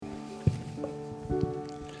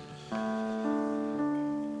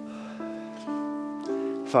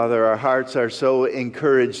Father, our hearts are so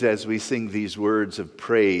encouraged as we sing these words of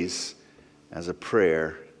praise as a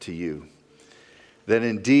prayer to you. That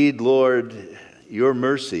indeed, Lord, your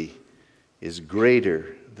mercy is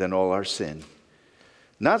greater than all our sin.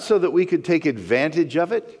 Not so that we could take advantage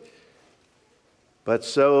of it, but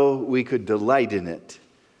so we could delight in it,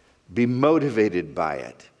 be motivated by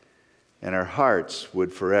it, and our hearts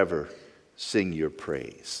would forever sing your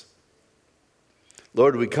praise.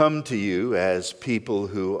 Lord, we come to you as people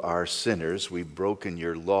who are sinners. We've broken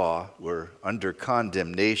your law. We're under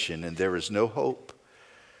condemnation, and there is no hope.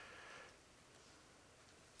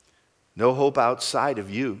 No hope outside of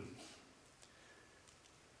you.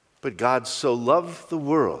 But God so loved the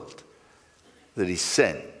world that he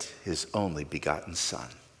sent his only begotten Son,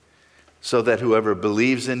 so that whoever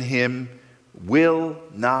believes in him will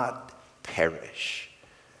not perish,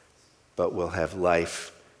 but will have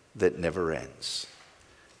life that never ends.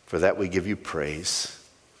 For that we give you praise.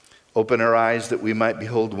 Open our eyes that we might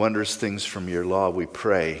behold wondrous things from your law, we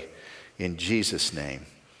pray. In Jesus' name,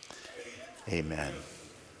 amen.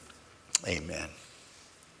 Amen.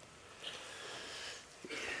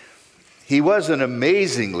 He was an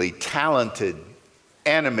amazingly talented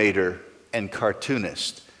animator and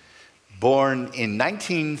cartoonist. Born in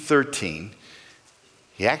 1913,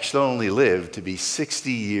 he actually only lived to be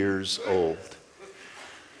 60 years old.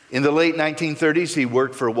 In the late 1930s, he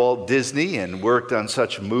worked for Walt Disney and worked on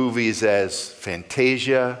such movies as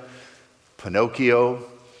Fantasia, Pinocchio,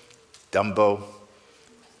 Dumbo.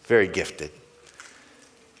 Very gifted.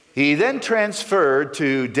 He then transferred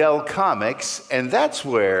to Dell Comics, and that's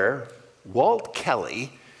where Walt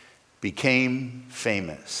Kelly became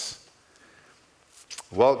famous.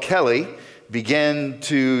 Walt Kelly began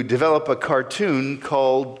to develop a cartoon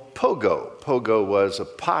called Pogo. Pogo was a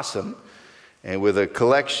possum, and with a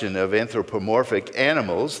collection of anthropomorphic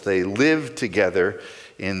animals, they lived together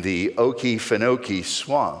in the Okefenokee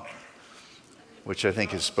Swamp, which I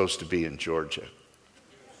think is supposed to be in Georgia.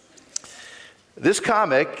 This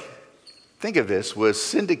comic, think of this, was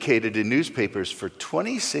syndicated in newspapers for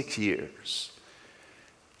 26 years.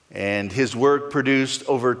 And his work produced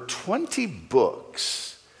over 20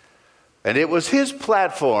 books. And it was his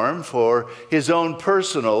platform for his own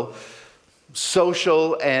personal,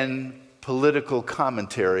 social, and political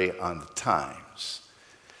commentary on the times.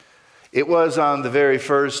 It was on the very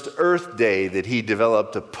first Earth Day that he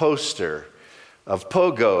developed a poster of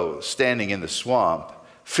Pogo standing in the swamp,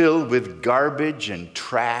 filled with garbage and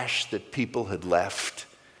trash that people had left.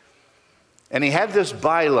 And he had this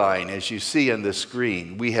byline, as you see on the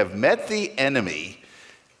screen: "We have met the enemy,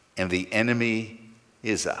 and the enemy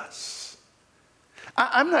is us."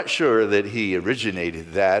 I'm not sure that he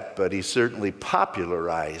originated that, but he certainly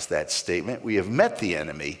popularized that statement. We have met the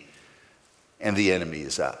enemy, and the enemy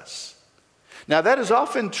is us. Now, that is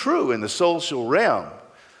often true in the social realm,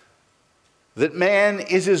 that man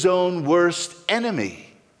is his own worst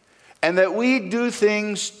enemy, and that we do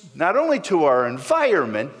things not only to our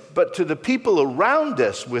environment, but to the people around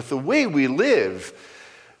us with the way we live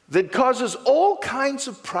that causes all kinds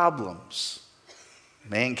of problems.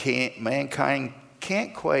 Mankind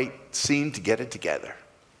can't quite seem to get it together.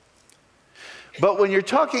 But when you're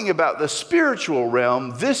talking about the spiritual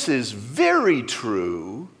realm, this is very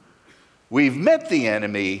true. We've met the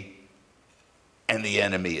enemy, and the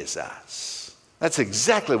enemy is us. That's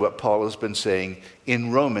exactly what Paul has been saying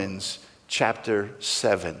in Romans chapter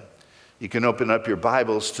 7. You can open up your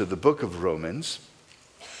Bibles to the book of Romans.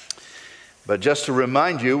 But just to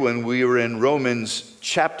remind you, when we were in Romans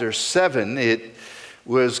chapter 7, it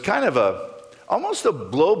was kind of almost a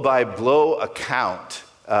blow-by-blow account,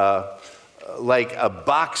 like a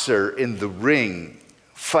boxer in the ring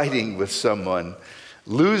fighting with someone,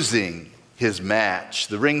 losing his match.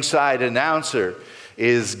 The ringside announcer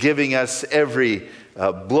is giving us every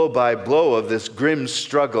blow-by-blow of this grim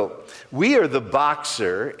struggle. We are the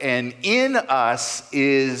boxer, and in us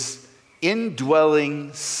is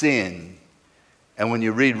indwelling sin. And when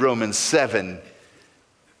you read Romans 7,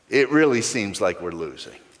 it really seems like we're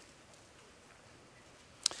losing.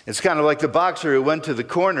 It's kind of like the boxer who went to the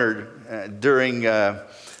corner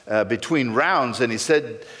between rounds, and he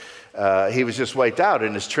said he was just wiped out,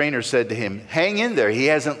 and his trainer said to him, "Hang in there, he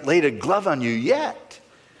hasn't laid a glove on you yet."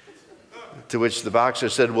 To which the boxer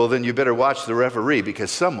said, "Well, then you better watch the referee, because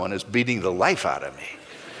someone is beating the life out of me."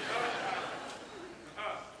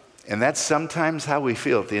 And that's sometimes how we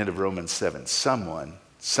feel at the end of Romans 7.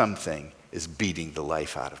 Something is beating the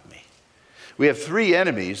life out of me. We have three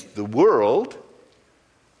enemies: the world,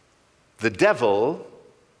 the devil,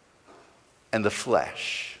 and the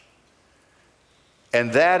flesh.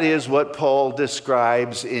 And that is what Paul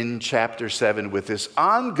describes in chapter 7 with this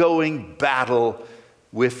ongoing battle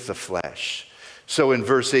with the flesh. So in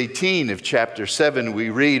verse 18 of chapter 7, we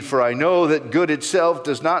read, "For I know that good itself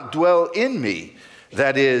does not dwell in me,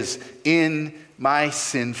 that is, in my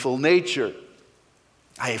sinful nature.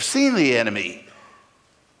 I have seen the enemy,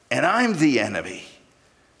 and I'm the enemy."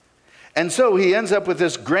 And so he ends up with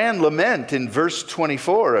this grand lament in verse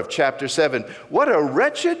 24 of chapter 7. "What a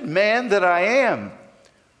wretched man that I am!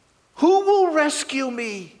 Who will rescue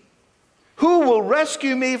me? Who will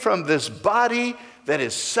rescue me from this body that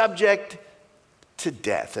is subject to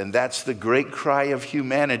death?" And that's the great cry of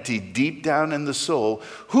humanity deep down in the soul.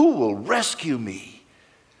 Who will rescue me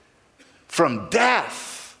from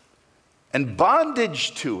death and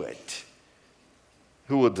bondage to it?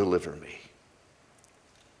 Who will deliver me?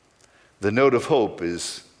 The note of hope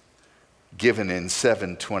is given in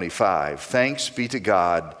 7:25. "Thanks be to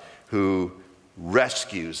God who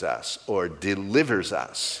rescues us or delivers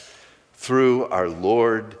us through our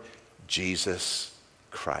Lord Jesus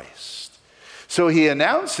Christ." So he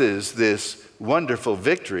announces this wonderful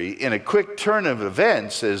victory in a quick turn of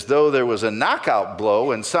events, as though there was a knockout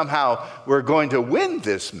blow and somehow we're going to win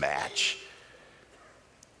this match.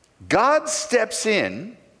 God steps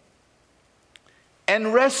in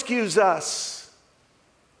and rescues us.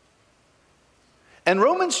 And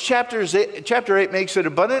Romans chapter 8 makes it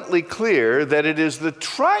abundantly clear that it is the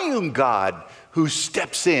triune God who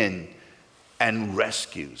steps in and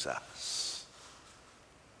rescues us.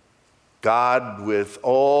 God, with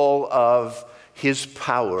all of his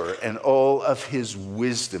power and all of his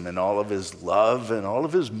wisdom and all of his love and all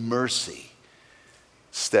of his mercy,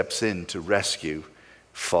 steps in to rescue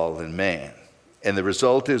fallen man. And the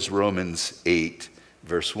result is Romans 8,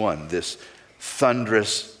 verse 1, this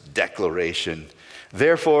thunderous declaration.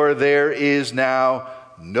 "Therefore there is now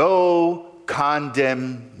no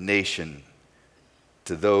condemnation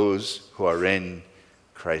to those who are in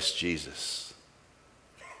Christ Jesus."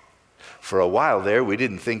 For a while there, we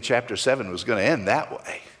didn't think chapter 7 was going to end that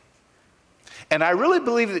way. And I really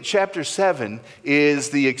believe that chapter 7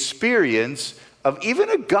 is the experience of even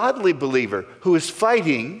a godly believer who is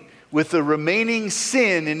fighting with the remaining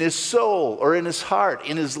sin in his soul or in his heart,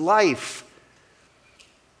 in his life.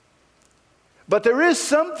 But there is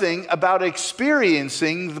something about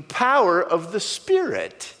experiencing the power of the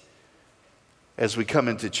Spirit. As we come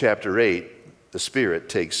into chapter 8, the Spirit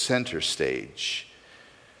takes center stage.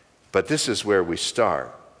 But this is where we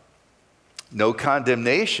start. No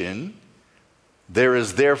condemnation. There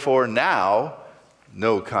is therefore now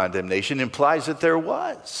no condemnation implies that there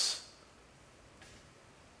was.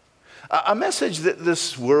 A message that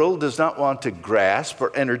this world does not want to grasp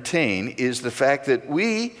or entertain is the fact that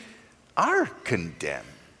we are condemned.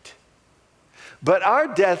 But our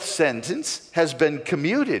death sentence has been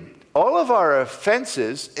commuted. All of our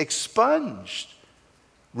offenses expunged,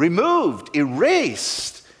 removed,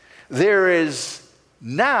 erased. There is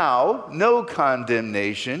now no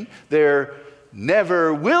condemnation. There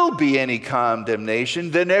never will be any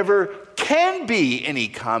condemnation. There never can be any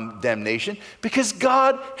condemnation because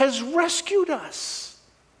God has rescued us.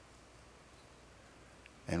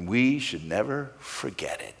 And we should never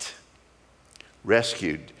forget it.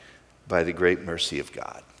 Rescued by the great mercy of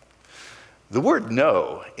God. The word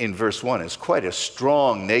 "no" in verse 1 is quite a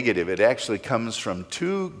strong negative. It actually comes from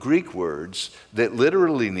two Greek words that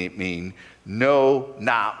literally mean "no,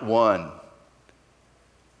 not one,"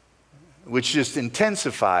 which just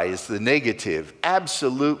intensifies the negative.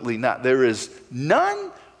 Absolutely not. There is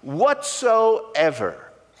none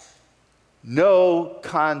whatsoever. No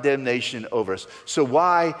condemnation over us. So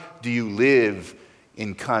why do you live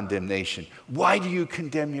in condemnation? Why do you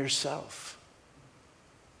condemn yourself?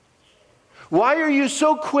 Why are you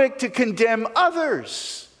so quick to condemn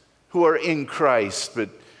others who are in Christ but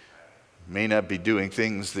may not be doing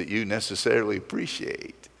things that you necessarily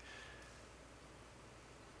appreciate?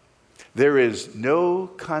 There is no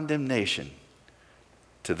condemnation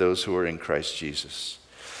to those who are in Christ Jesus.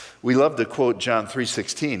 We love to quote John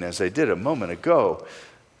 3:16, as I did a moment ago,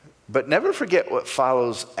 but never forget what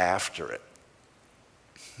follows after it.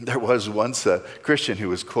 There was once a Christian who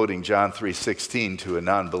was quoting John 3:16 to a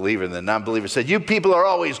non-believer, and the non-believer said, "You people are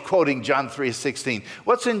always quoting John 3:16.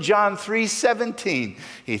 What's in John 3:17?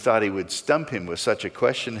 He thought he would stump him with such a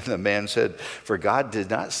question, and the man said, "For God did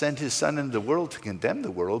not send his Son into the world to condemn the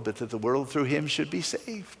world, but that the world through him should be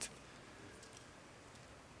saved."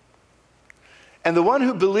 And the one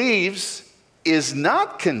who believes is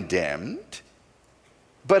not condemned,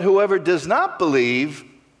 but whoever does not believe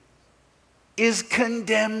is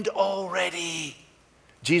condemned already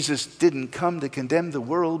Jesus didn't come to condemn the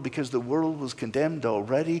world because the world was condemned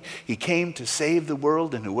already. He came to save the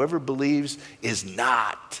world, and whoever believes is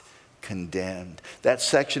not condemned. That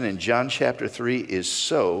section in John chapter 3 is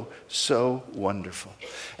so wonderful.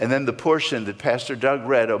 And then the portion that Pastor Doug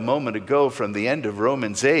read a moment ago from the end of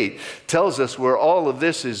Romans 8 tells us where all of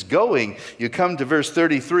this is going. You come to verse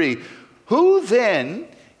 33. Who then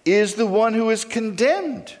is the one who is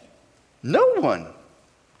condemned? No one.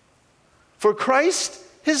 For Christ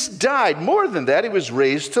has died. More than that, he was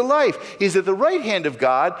raised to life. He's at the right hand of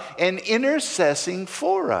God and intercessing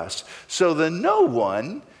for us. So the no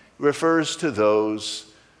one refers to those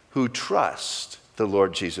who trust the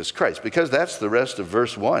Lord Jesus Christ, because that's the rest of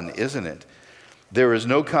verse 1, isn't it? There is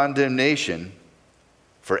no condemnation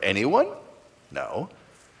for anyone? No.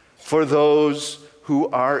 For those who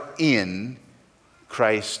are in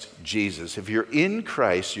Christ Jesus. If you're in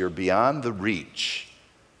Christ, you're beyond the reach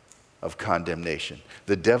of condemnation.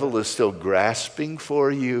 The devil is still grasping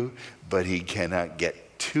for you, but he cannot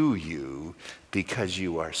get to you because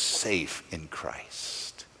you are safe in Christ.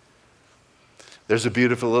 There's a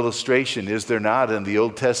beautiful illustration, is there not, in the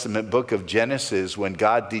Old Testament book of Genesis, when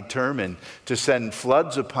God determined to send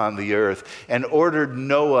floods upon the earth and ordered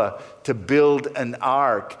Noah to build an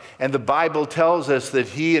ark. And the Bible tells us that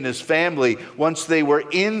he and his family, once they were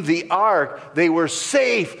in the ark, they were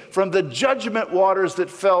safe from the judgment waters that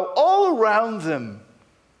fell all around them.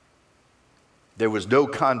 There was no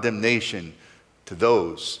condemnation to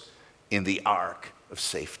those in the ark of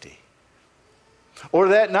safety. Or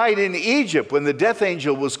that night in Egypt when the death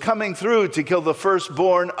angel was coming through to kill the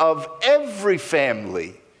firstborn of every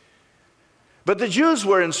family. But the Jews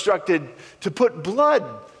were instructed to put blood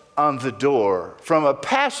on the door from a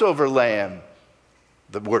Passover lamb.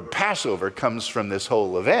 The word Passover comes from this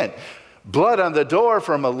whole event. Blood on the door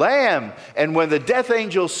from a lamb. And when the death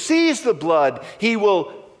angel sees the blood, he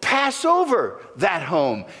will pass over that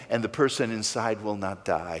home, and the person inside will not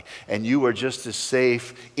die. And you are just as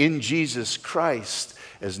safe in Jesus Christ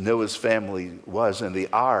as Noah's family was in the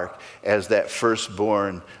ark, as that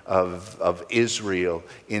firstborn of Israel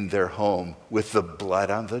in their home with the blood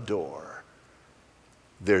on the door.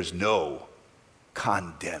 There's no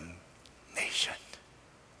condemnation.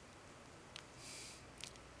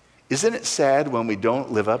 Isn't it sad when we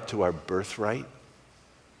don't live up to our birthright?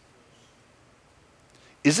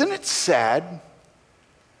 Isn't it sad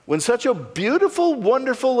when such a beautiful,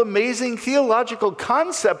 wonderful, amazing theological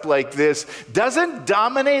concept like this doesn't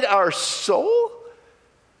dominate our soul?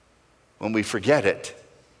 When we forget it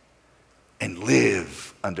and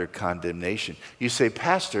live under condemnation. You say,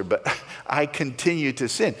 Pastor, but I continue to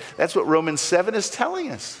sin. That's what Romans 7 is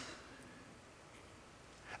telling us.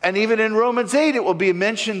 And even in Romans 8, it will be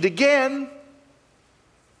mentioned again.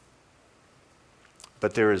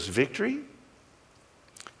 But there is victory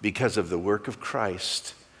because of the work of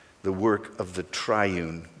Christ, the work of the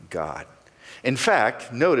triune God. In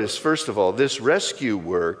fact, notice, first of all, this rescue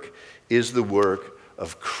work is the work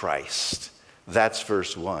of Christ. That's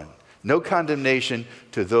verse 1. No condemnation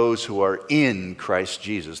to those who are in Christ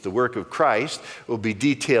Jesus. The work of Christ will be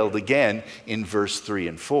detailed again in verse 3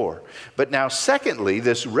 and 4. But now, secondly,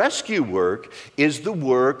 this rescue work is the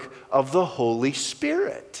work of the Holy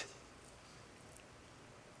Spirit.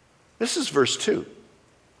 This is verse 2.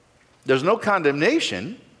 There's no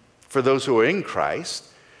condemnation for those who are in Christ,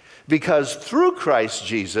 because through Christ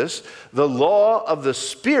Jesus, the law of the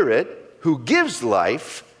Spirit who gives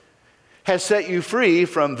life has set you free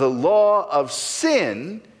from the law of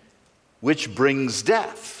sin, which brings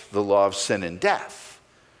death, the law of sin and death.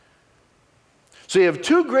 So you have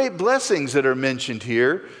two great blessings that are mentioned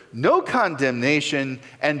here: no condemnation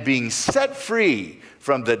and being set free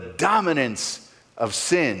from the dominance of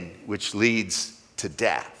sin, which leads to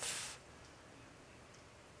death.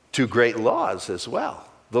 Two great laws as well: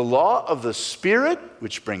 the law of the Spirit,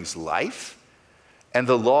 which brings life, and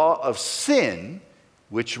the law of sin,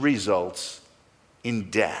 which results in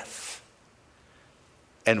death.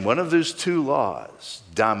 And one of those two laws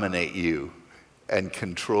dominate you and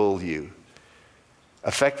control you,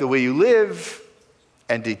 affect the way you live,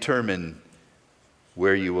 and determine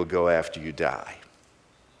where you will go after you die.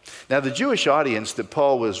 Now, the Jewish audience that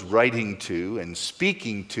Paul was writing to and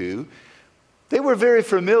speaking to, they were very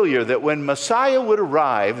familiar that when Messiah would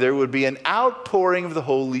arrive, there would be an outpouring of the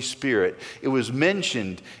Holy Spirit. It was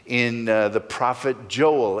mentioned in the prophet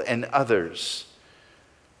Joel and others.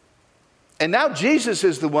 And now Jesus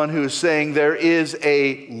is the one who is saying there is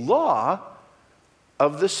a law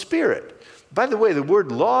of the Spirit. By the way, the word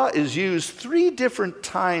law is used 3 different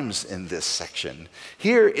times in this section.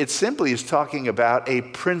 Here, it simply is talking about a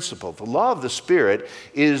principle. The law of the Spirit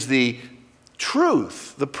is the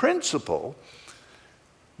truth, the principle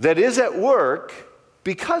that is at work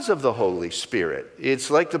because of the Holy Spirit.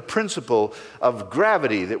 It's like the principle of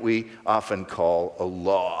gravity that we often call a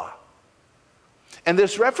law. And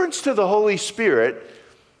this reference to the Holy Spirit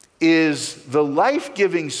is the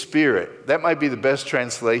life-giving Spirit. That might be the best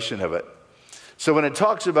translation of it. So when it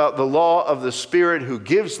talks about the law of the Spirit who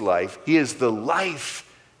gives life, he is the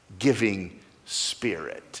life-giving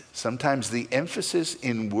Spirit. Sometimes the emphasis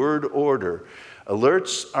in word order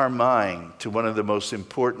alerts our mind to one of the most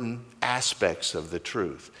important aspects of the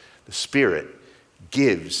truth. The Spirit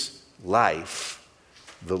gives life.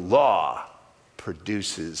 The law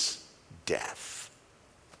produces death.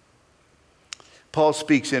 Paul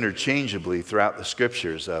speaks interchangeably throughout the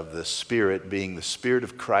Scriptures of the Spirit being the Spirit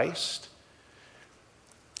of Christ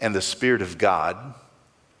and the Spirit of God,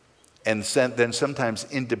 and then sometimes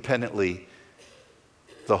independently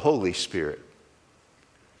the Holy Spirit.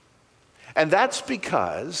 And that's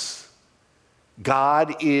because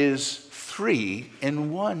God is 3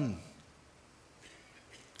 in 1.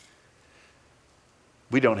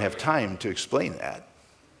 We don't have time to explain that.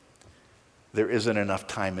 There isn't enough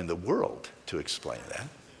time in the world to explain that.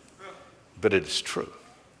 But it is true.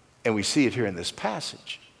 And we see it here in this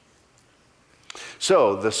passage.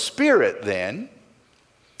 So the Spirit then,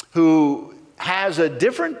 who has a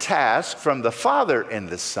different task from the Father and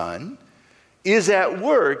the Son, is at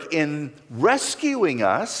work in rescuing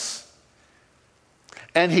us,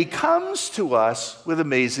 and he comes to us with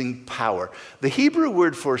amazing power. The Hebrew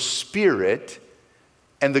word for spirit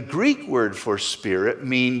and the Greek word for spirit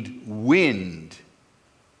mean wind,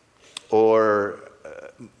 or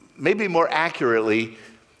maybe more accurately,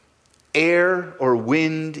 air or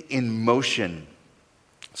wind in motion.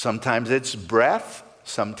 Sometimes it's breath,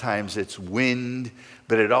 sometimes it's wind,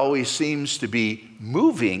 but it always seems to be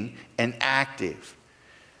moving and active.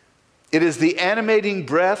 It is the animating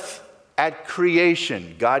breath at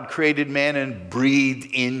creation. God created man and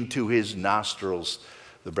breathed into his nostrils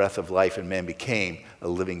the breath of life, and man became a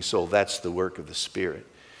living soul. That's the work of the Spirit.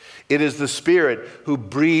 It is the Spirit who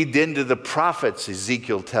breathed into the prophets,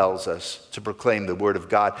 Ezekiel tells us, to proclaim the word of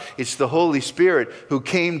God. It's the Holy Spirit who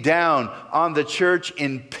came down on the church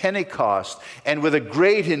in Pentecost and with a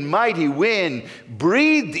great and mighty wind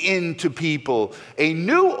breathed into people a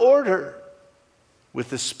new order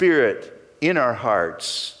with the Spirit in our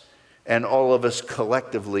hearts and all of us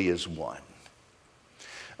collectively as one.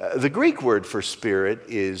 The Greek word for spirit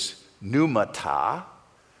is pneumata,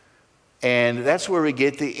 and that's where we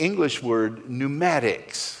get the English word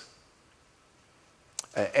pneumatics.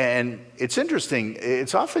 And it's interesting,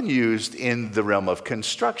 it's often used in the realm of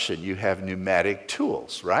construction. You have pneumatic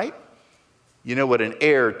tools, right? You know what an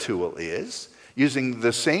air tool is, using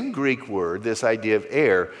the same Greek word, this idea of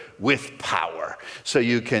air, with power. So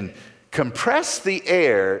you can compress the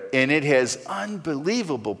air, and it has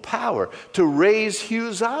unbelievable power to raise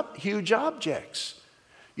huge objects.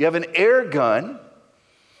 You have an air gun,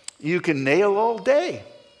 you can nail all day.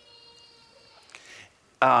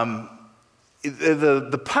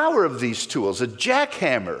 The power of these tools, a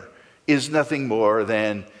jackhammer, is nothing more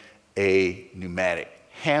than a pneumatic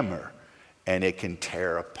hammer, and it can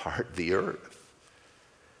tear apart the earth.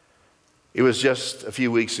 It was just a few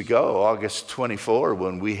weeks ago, August 24,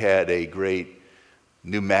 when we had a great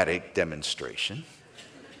pneumatic demonstration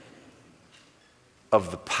of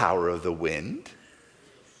the power of the wind.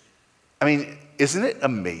 I mean, isn't it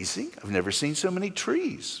amazing? I've never seen so many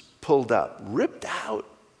trees pulled up, ripped out,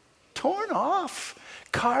 torn off,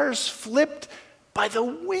 cars flipped by the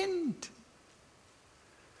wind.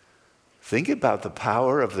 Think about the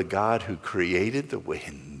power of the God who created the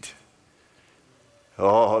wind.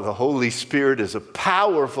 Oh, the Holy Spirit is a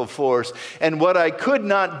powerful force. And what I could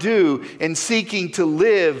not do in seeking to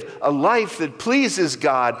live a life that pleases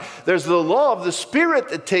God, there's the law of the Spirit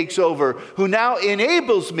that takes over, who now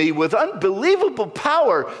enables me with unbelievable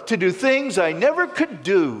power to do things I never could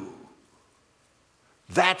do.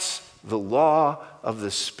 That's the law of the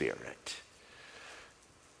Spirit.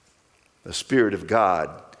 The Spirit of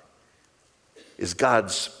God is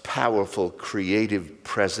God's powerful creative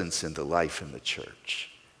presence in the life in the church.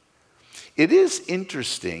 It is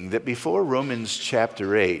interesting that before Romans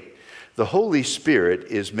chapter 8, the Holy Spirit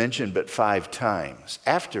is mentioned but 5 times.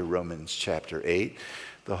 After Romans chapter 8,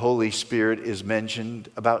 the Holy Spirit is mentioned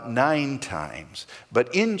about 9 times.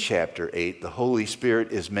 But in chapter 8, the Holy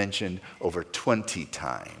Spirit is mentioned over 20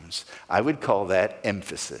 times. I would call that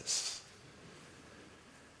emphasis.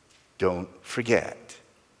 Don't forget.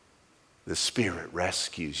 The Spirit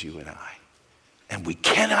rescues you and I. And we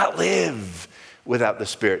cannot live without the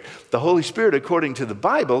Spirit. The Holy Spirit, according to the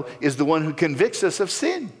Bible, is the one who convicts us of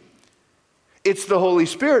sin. It's the Holy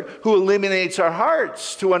Spirit who illuminates our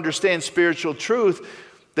hearts to understand spiritual truth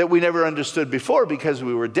that we never understood before because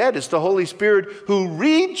we were dead. It's the Holy Spirit who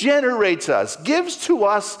regenerates us, gives to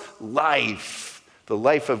us life, the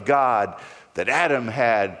life of God that Adam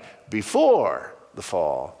had before the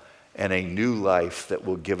fall, and a new life that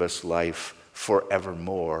will give us life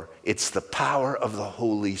forevermore. It's the power of the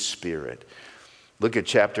Holy Spirit. Look at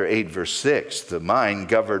chapter 8, verse 6. The mind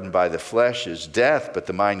governed by the flesh is death, but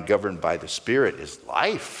the mind governed by the Spirit is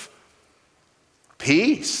life,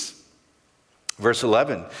 peace. Verse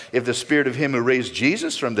 11, if the Spirit of him who raised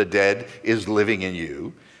Jesus from the dead is living in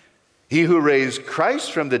you, he who raised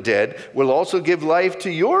Christ from the dead will also give life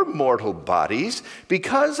to your mortal bodies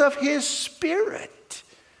because of his Spirit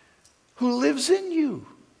who lives in you.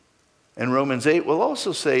 And Romans 8 will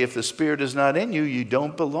also say, if the Spirit is not in you, you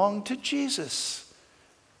don't belong to Jesus.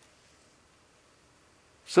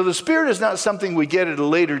 So the Spirit is not something we get at a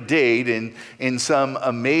later date in some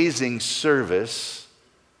amazing service.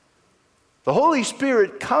 The Holy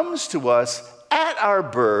Spirit comes to us at our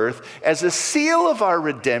birth as a seal of our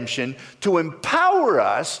redemption to empower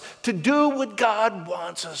us to do what God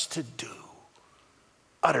wants us to do.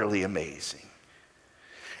 Utterly amazing.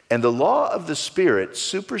 And the law of the Spirit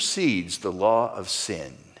supersedes the law of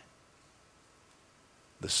sin.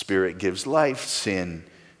 The Spirit gives life, sin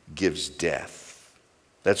gives death.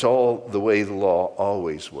 That's all the way the law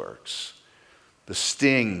always works. The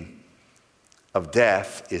sting of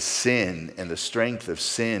death is sin, and the strength of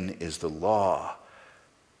sin is the law.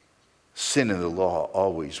 Sin and the law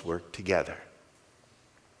always work together.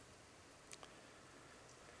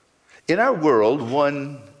 In our world,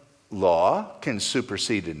 one law can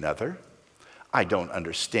supersede another. I don't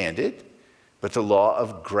understand it, but the law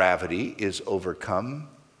of gravity is overcome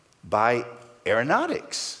by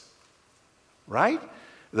aeronautics, right?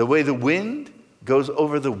 The way the wind goes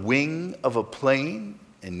over the wing of a plane,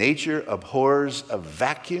 and nature abhors a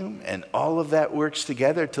vacuum, and all of that works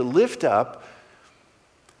together to lift up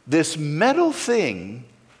this metal thing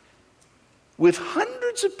with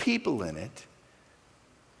hundreds of people in it,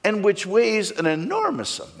 and which weighs an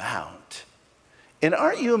enormous amount. And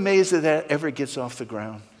aren't you amazed that that ever gets off the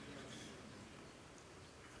ground?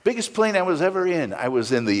 Biggest plane I was ever in, I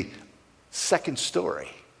was in the second story.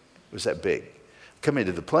 It was that big. Come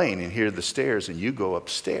into the plane and hear the stairs, and you go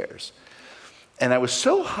upstairs. And I was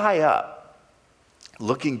so high up,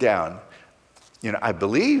 looking down, I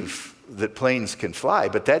believe that planes can fly,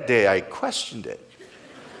 but that day I questioned it.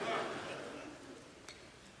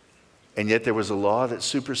 And yet there was a law that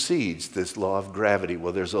supersedes this law of gravity.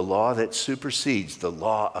 Well, there's a law that supersedes the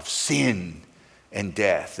law of sin and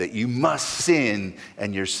death, that you must sin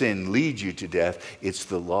and your sin leads you to death. It's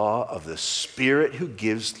the law of the Spirit who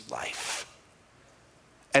gives life.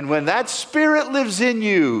 And when that Spirit lives in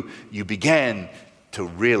you, you begin to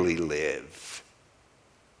really live.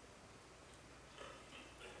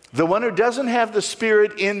 The one who doesn't have the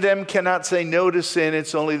Spirit in them cannot say no to sin.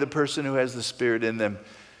 It's only the person who has the Spirit in them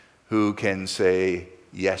who can say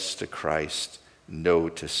yes to Christ, no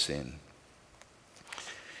to sin.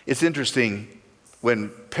 It's interesting, when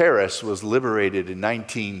Paris was liberated in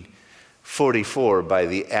 1944 by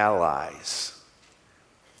the Allies,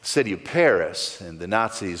 the city of Paris and the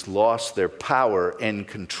Nazis lost their power and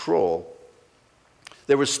control.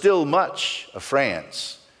 There was still much of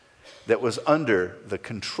France that was under the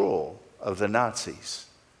control of the Nazis.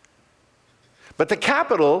 But the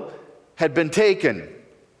capital had been taken,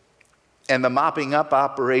 and the mopping up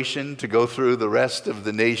operation to go through the rest of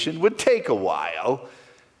the nation would take a while,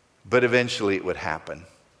 but eventually it would happen.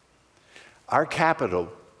 Our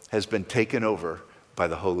capital has been taken over by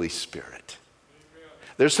the Holy Spirit.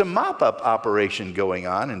 There's some mop-up operation going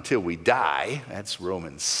on until we die. That's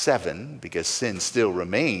Romans 7, because sin still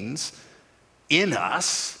remains in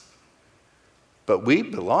us. But we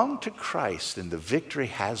belong to Christ, and the victory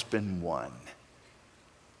has been won.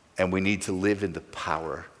 And we need to live in the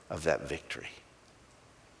power of that victory.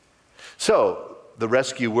 So, the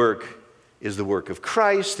rescue work is the work of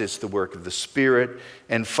Christ. It's the work of the Spirit.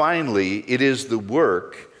 And finally, it is the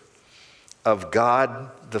work of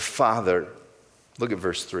God the Father. Look at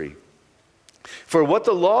verse 3. For what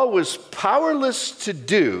the law was powerless to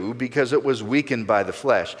do because it was weakened by the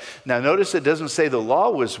flesh. Now notice it doesn't say the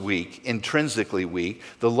law was weak, intrinsically weak.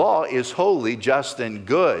 The law is holy, just, and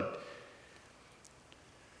good.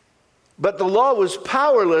 But the law was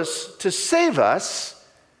powerless to save us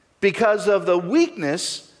because of the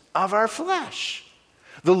weakness of our flesh.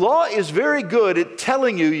 The law is very good at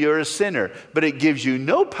telling you you're a sinner, but it gives you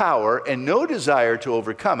no power and no desire to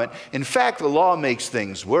overcome it. In fact, the law makes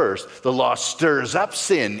things worse. The law stirs up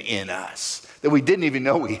sin in us that we didn't even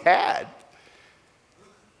know we had.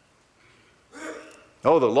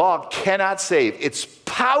 Oh, the law cannot save. It's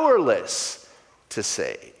powerless to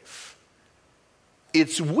save.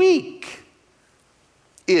 It's weak.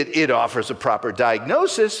 It offers a proper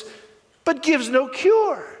diagnosis, but gives no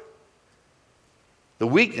cure. The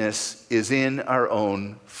weakness is in our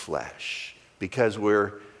own flesh. Because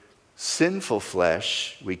we're sinful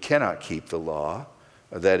flesh, we cannot keep the law.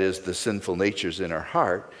 That is, the sinful natures in our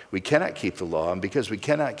heart. We cannot keep the law. And because we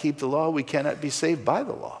cannot keep the law, we cannot be saved by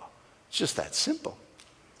the law. It's just that simple.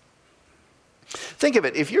 Think of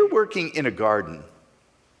it. If you're working in a garden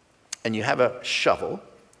and you have a shovel,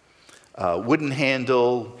 wooden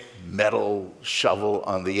handle, metal shovel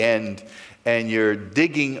on the end, and you're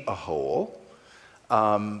digging a hole,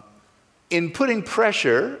 in putting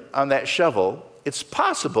pressure on that shovel, it's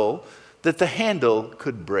possible that the handle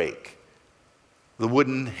could break. The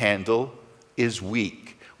wooden handle is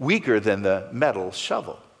weak, weaker than the metal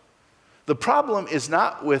shovel. The problem is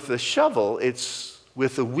not with the shovel, it's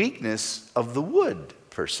with the weakness of the wood,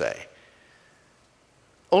 per se.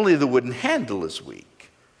 Only the wooden handle is weak.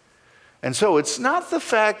 And so it's not the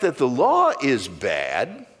fact that the law is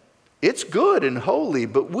bad. It's good and holy,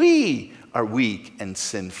 but we are weak and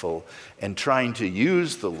sinful, and trying to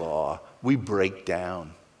use the law, we break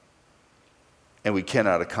down. And we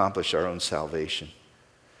cannot accomplish our own salvation.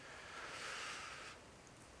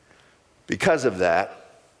 Because of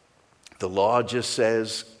that, the law just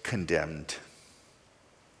says condemned.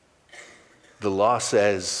 The law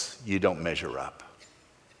says you don't measure up.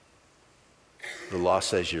 The law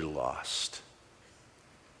says you're lost.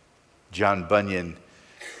 John Bunyan,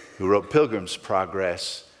 who wrote Pilgrim's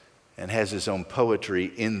Progress and has his own poetry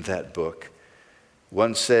in that book,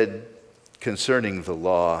 once said concerning the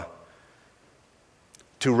law,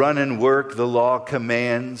 "To run and work the law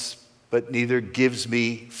commands, but neither gives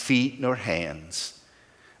me feet nor hands.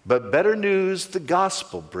 But better news the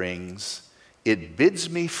gospel brings. It bids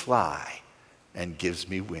me fly and gives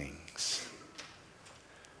me wings."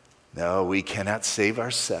 No, we cannot save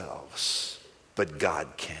ourselves, but God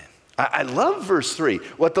can. I love verse 3.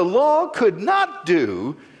 What the law could not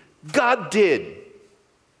do, God did.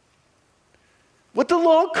 What the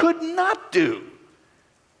law could not do,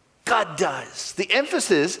 God does. The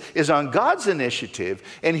emphasis is on God's initiative,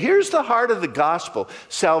 and here's the heart of the gospel.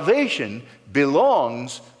 Salvation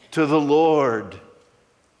belongs to the Lord.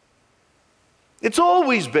 It's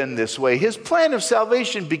always been this way. His plan of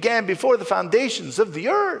salvation began before the foundations of the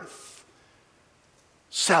earth.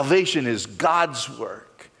 Salvation is God's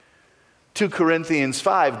work. 2 Corinthians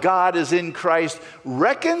 5, God is in Christ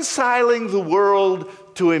reconciling the world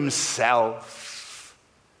to himself.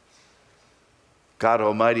 God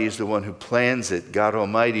Almighty is the one who plans it. God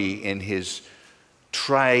Almighty in his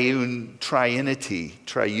triunity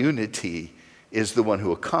is the one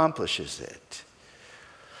who accomplishes it.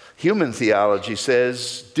 Human theology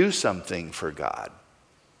says, do something for God.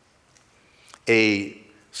 A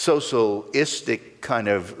socialistic kind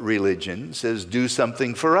of religion says, do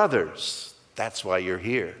something for others. That's why you're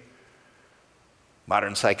here.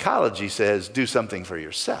 Modern psychology says, do something for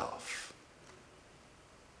yourself.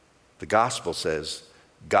 The gospel says,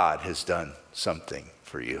 God has done something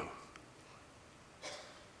for you.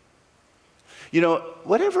 You know,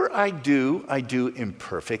 whatever I do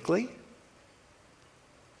imperfectly.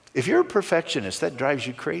 If you're a perfectionist, that drives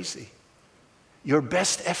you crazy. Your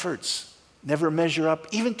best efforts never measure up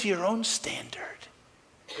even to your own standard.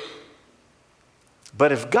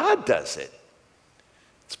 But if God does it,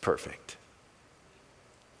 it's perfect.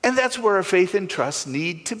 And that's where our faith and trust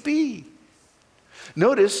need to be.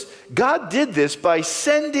 Notice, God did this by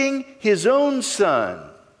sending his own son.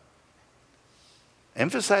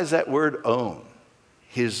 Emphasize that word own,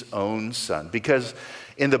 his own son. Because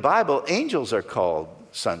in the Bible, angels are called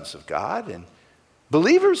sons of God, and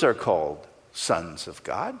believers are called sons of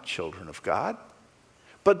God, children of God.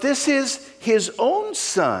 But this is his own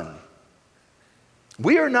son.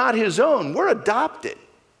 We are not his own. We're adopted.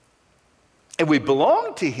 And we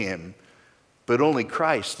belong to him, but only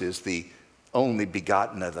Christ is the only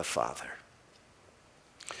begotten of the Father.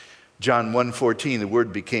 John 1:14, the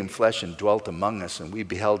Word became flesh and dwelt among us, and we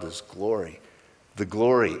beheld his glory. The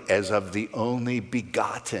glory as of the only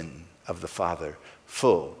begotten of the Father,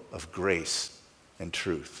 full of grace and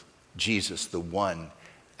truth. Jesus, the one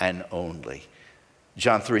and only.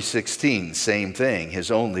 John 3:16, same thing,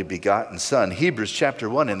 his only begotten Son. Hebrews chapter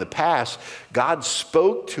 1, in the past, God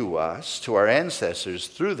spoke to us, to our ancestors,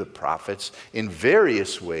 through the prophets in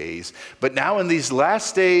various ways. But now in these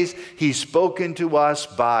last days, he's spoken to us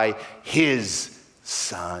by his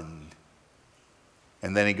Son.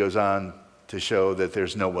 And then he goes on to show that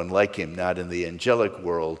there's no one like him, not in the angelic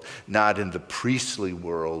world, not in the priestly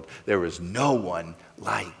world. There is no one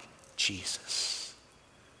like Jesus.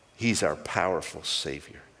 He's our powerful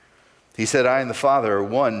Savior. He said, I and the Father are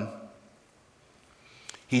one.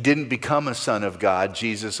 He didn't become a son of God.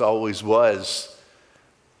 Jesus always was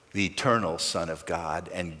the eternal Son of God,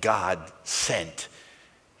 and God sent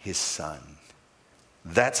his Son.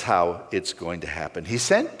 That's how it's going to happen. He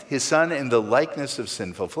sent his Son in the likeness of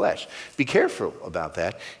sinful flesh. Be careful about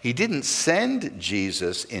that. He didn't send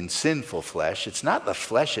Jesus in sinful flesh. It's not the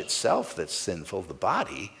flesh itself that's sinful, the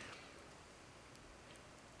body.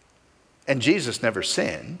 And Jesus never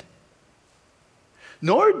sinned.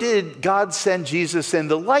 Nor did God send Jesus in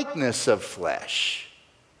the likeness of flesh.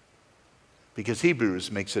 Because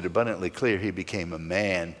Hebrews makes it abundantly clear he became a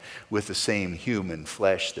man with the same human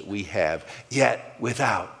flesh that we have, yet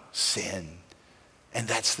without sin. And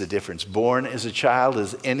that's the difference. Born as a child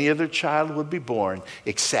as any other child would be born,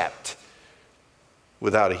 except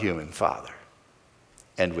without a human father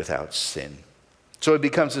and without sin. So it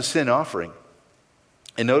becomes a sin offering.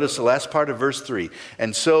 And notice the last part of verse 3.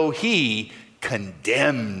 And so he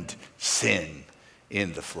condemned sin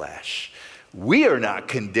in the flesh. We are not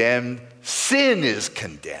condemned. Sin is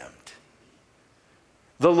condemned.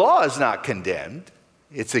 The law is not condemned.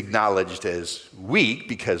 It's acknowledged as weak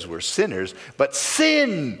because we're sinners, but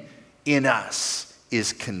sin in us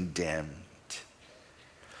is condemned.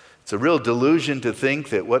 It's a real delusion to think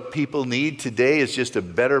that what people need today is just a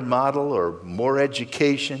better model or more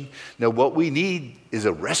education. No, what we need is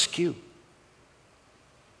a rescue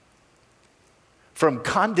from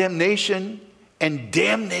condemnation and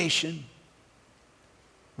damnation.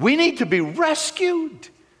 We need to be rescued.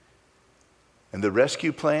 And the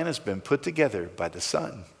rescue plan has been put together by the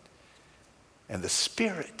Son and the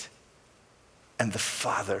Spirit and the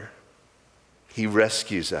Father. He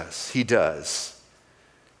rescues us. He does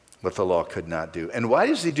what the law could not do. And why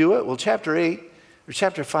does he do it? Well, chapter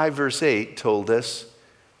 5, verse 8 told us,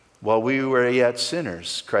 while we were yet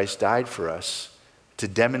sinners, Christ died for us to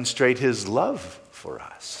demonstrate his love for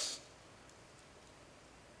us.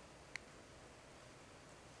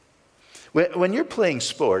 When you're playing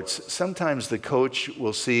sports, sometimes the coach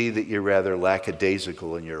will see that you're rather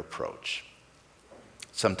lackadaisical in your approach.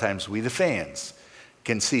 Sometimes we, the fans,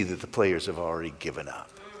 can see that the players have already given up.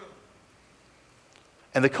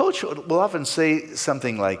 And the coach will often say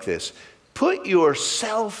something like this: put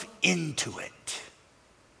yourself into it.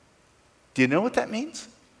 Do you know what that means?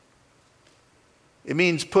 It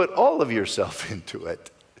means put all of yourself into it.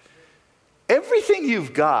 Everything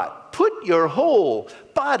you've got, put your whole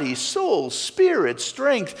body, soul, spirit,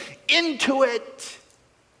 strength into it.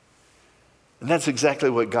 And that's exactly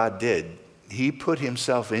what God did. He put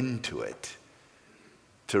himself into it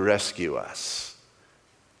to rescue us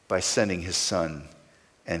by sending his Son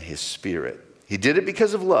and his Spirit. He did it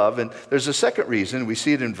because of love, and there's a second reason. We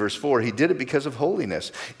see it in verse 4. He did it because of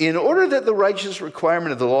holiness. In order that the righteous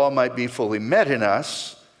requirement of the law might be fully met in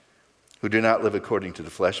us, who do not live according to the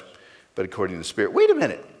flesh, but according to the Spirit. Wait a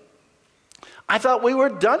minute. I thought we were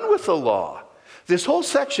done with the law. This whole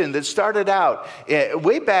section that started out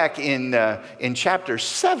way back in chapter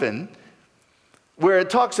 7, where it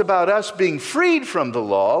talks about us being freed from the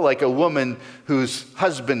law, like a woman whose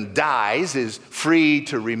husband dies is free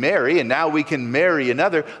to remarry, and now we can marry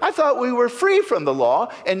another. I thought we were free from the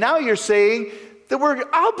law, and now you're saying that we're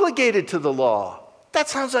obligated to the law. That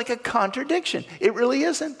sounds like a contradiction. It really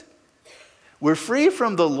isn't. We're free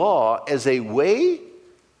from the law as a way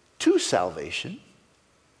to salvation,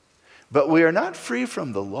 but we are not free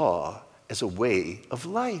from the law as a way of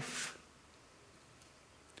life.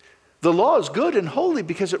 The law is good and holy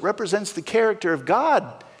because it represents the character of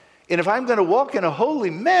God. And if I'm going to walk in a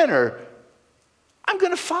holy manner, I'm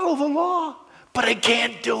going to follow the law, but I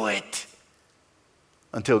can't do it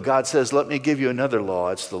until God says, let me give you another law.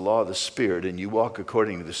 It's the law of the Spirit, and you walk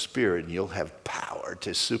according to the Spirit, and you'll have power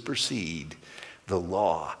to supersede the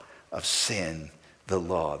law of sin, the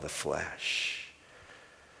law of the flesh.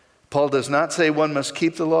 Paul does not say one must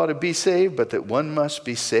keep the law to be saved, but that one must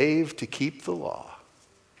be saved to keep the law.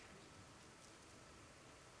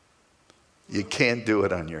 You can't do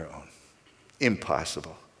it on your own.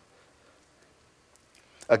 Impossible.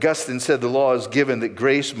 Augustine said the law is given that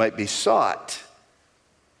grace might be sought,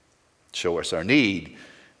 show us our need,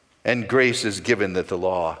 and grace is given that the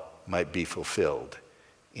law might be fulfilled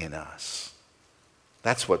in us.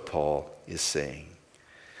 That's what Paul is saying.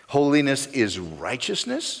 Holiness is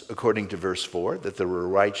righteousness, according to verse 4, that the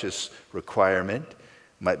righteous requirement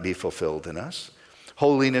might be fulfilled in us.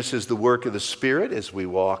 Holiness is the work of the Spirit as we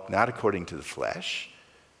walk not according to the flesh,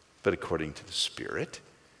 but according to the Spirit.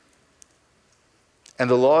 And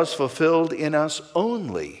the law is fulfilled in us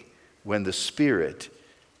only when the Spirit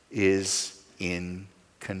is in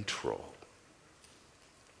control.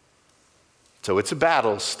 So it's a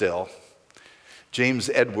battle still. James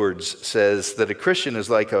Edwards says that a Christian is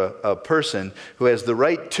like a person who has the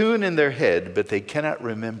right tune in their head, but they cannot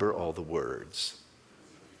remember all the words.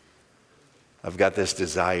 I've got this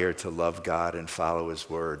desire to love God and follow His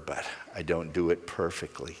word, but I don't do it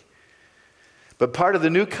perfectly. But part of the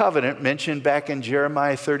new covenant mentioned back in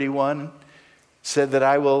Jeremiah 31 said that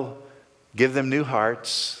I will give them new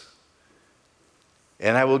hearts,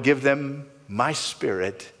 and I will give them my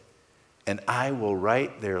Spirit, and I will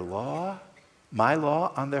write their law, my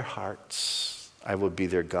law, on their hearts. I will be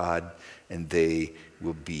their God, and they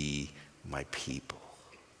will be my people.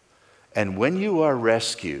 And when you are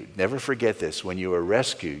rescued, never forget this, when you are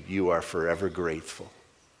rescued, you are forever grateful.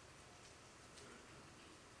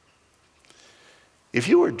 If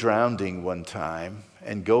you were drowning one time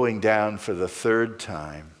and going down for the third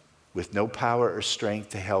time with no power or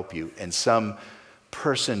strength to help you, and some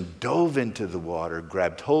person dove into the water,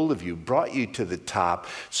 grabbed hold of you, brought you to the top,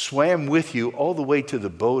 swam with you all the way to the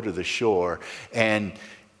boat or the shore, and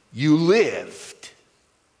you lived,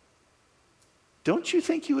 don't you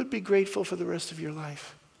think you would be grateful for the rest of your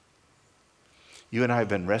life? You and I have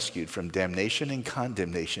been rescued from damnation and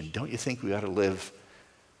condemnation. Don't you think we ought to live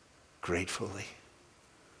gratefully?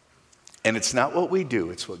 And it's not what we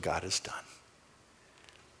do, it's what God has done.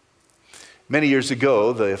 Many years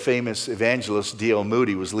ago, the famous evangelist D.L.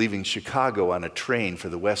 Moody was leaving Chicago on a train for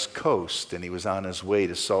the West Coast, and he was on his way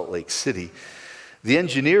to Salt Lake City. The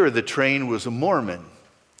engineer of the train was a Mormon,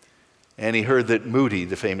 and he heard that Moody,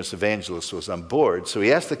 the famous evangelist, was on board. So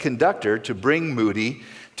he asked the conductor to bring Moody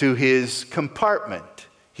to his compartment.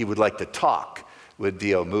 He would like to talk with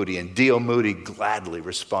D.L. Moody, and D.L. Moody gladly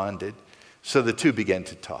responded. So the two began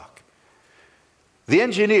to talk. The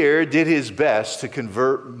engineer did his best to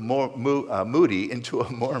convert Moody into a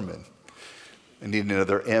Mormon. I need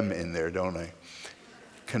another M in there, don't I?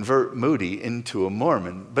 Convert Moody into a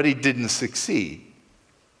Mormon, but he didn't succeed.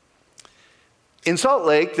 In Salt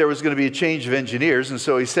Lake, there was going to be a change of engineers, and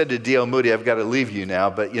so he said to D.L. Moody, I've got to leave you now,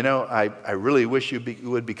 but you know, I really wish you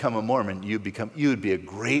would become a Mormon. You would be a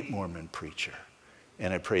great Mormon preacher,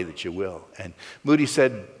 and I pray that you will. And Moody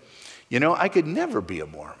said, you know, I could never be a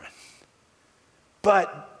Mormon.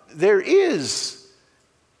 But there is,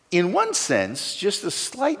 in one sense, just a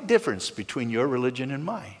slight difference between your religion and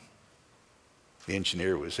mine. The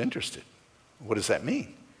engineer was interested. What does that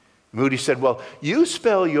mean? Moody said, well, you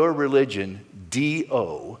spell your religion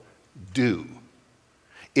D-O, do.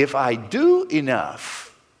 If I do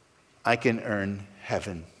enough, I can earn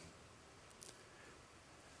heaven.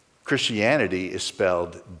 Christianity is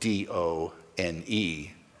spelled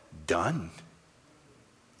D-O-N-E, done.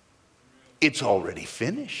 It's already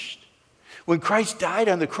finished. When Christ died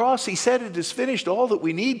on the cross, he said it is finished. All that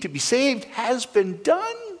we need to be saved has been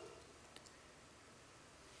done.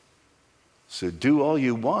 So do all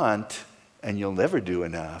you want, and you'll never do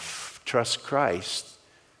enough. Trust Christ,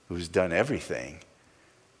 who's done everything,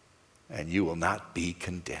 and you will not be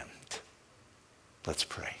condemned. Let's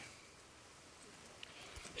pray.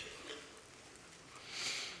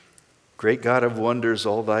 Great God of wonders,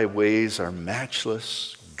 all thy ways are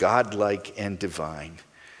matchless, godlike and divine.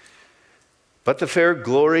 But the fair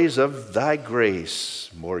glories of thy grace,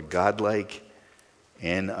 more godlike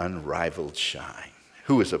and unrivaled shine.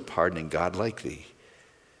 Who is a pardoning God like thee?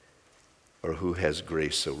 Or who has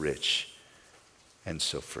grace so rich and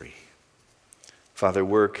so free? Father,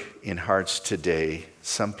 work in hearts today.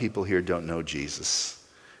 Some people here don't know Jesus.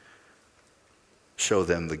 Show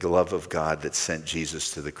them the love of God that sent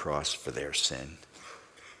Jesus to the cross for their sin.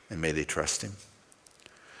 And may they trust him.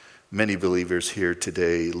 Many believers here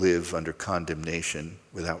today live under condemnation,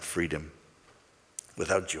 without freedom,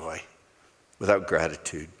 without joy, without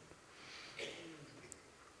gratitude.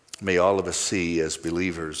 May all of us see as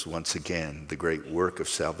believers once again the great work of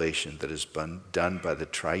salvation that has been done by the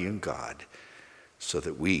triune God so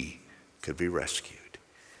that we could be rescued.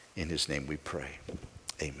 In his name we pray.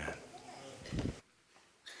 Amen.